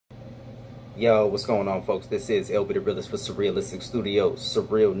Yo, what's going on, folks? This is LB the Realist with Surrealistic Studios.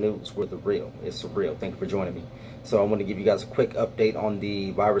 Surreal news, where the real is surreal. Thank you for joining me. So I want to give you guys a quick update on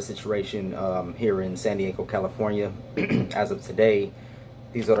the virus situation here in San Diego, California. As of today,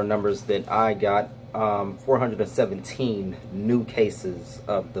 these are the numbers that I got. 417 new cases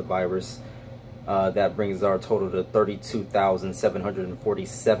of the virus. That brings our total to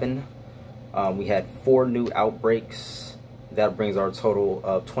 32,747. We had 4 new outbreaks. That brings our total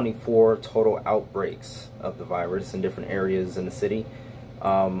of 24 total outbreaks of the virus in different areas in the city.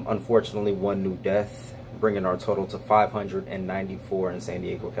 Unfortunately, 1 new death, bringing our total to 594 in San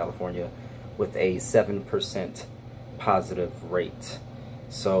Diego, California, with a 7% positive rate.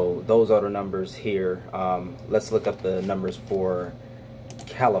 So those are the numbers here. Let's look up the numbers for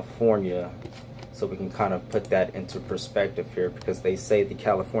California so we can kind of put that into perspective here, because they say that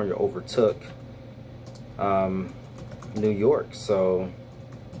California overtook New York. So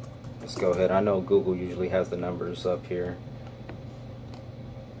let's go ahead. I know Google usually has the numbers up here.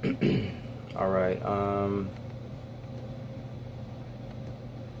 All right.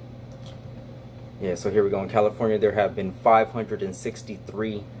 Yeah, so here we go. In California, there have been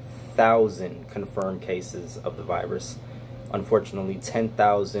 563,000 confirmed cases of the virus. Unfortunately,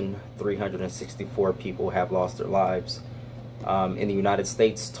 10,364 people have lost their lives. In the United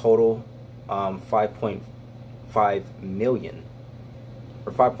States, total 5.5 million,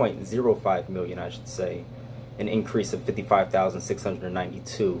 or 5.05 million, I should say, an increase of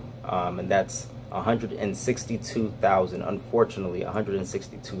 55,692, and that's 162,000, unfortunately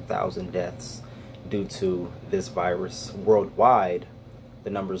 162,000 deaths due to this virus. Worldwide, the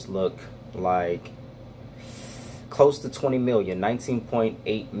numbers look like close to 20 million,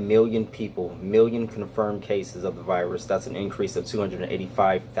 19.8 million people, million confirmed cases of the virus. That's an increase of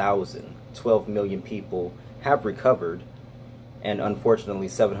 285,000. 12 million people have recovered, and unfortunately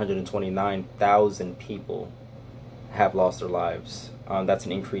 729,000 people have lost their lives. That's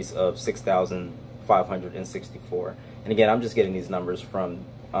an increase of 6,564. And again, I'm just getting these numbers from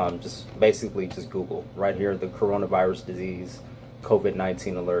just Google right here, the coronavirus disease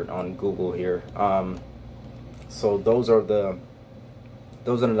COVID-19 alert on Google here. So those are the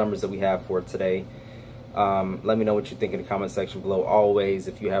numbers that we have for today. Let me know what you think in the comment section below. Always,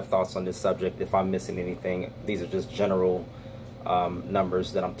 if you have thoughts on this subject, if I'm missing anything, these are just general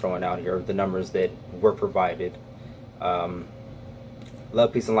numbers that I'm throwing out here, the numbers that were provided.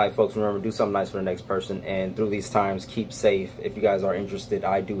 Love, peace, and light, folks. Remember, do something nice for the next person, and through these times, keep safe. If you guys are interested,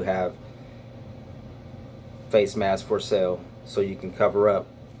 I do have face masks for sale, so you can cover up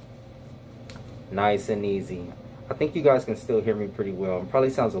nice and easy. I think you guys can still hear me pretty well. It probably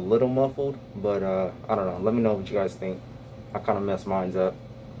sounds a little muffled, but I don't know. Let me know what you guys think. I kind of messed mine up.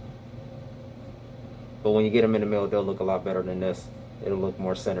 But when you get them in the mail, they'll look a lot better than this. It'll look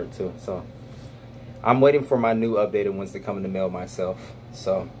more centered too. So I'm waiting for my new updated ones to come in the mail myself.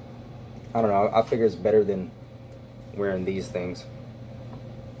 So I don't know. I figure it's better than wearing these things.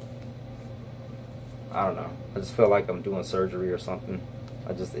 I don't know. I just feel like I'm doing surgery or something.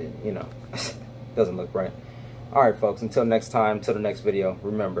 I just, you know, doesn't look right. All right, folks, until next time, till the next video,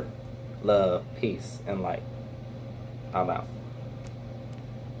 remember, love, peace, and light. I'm out.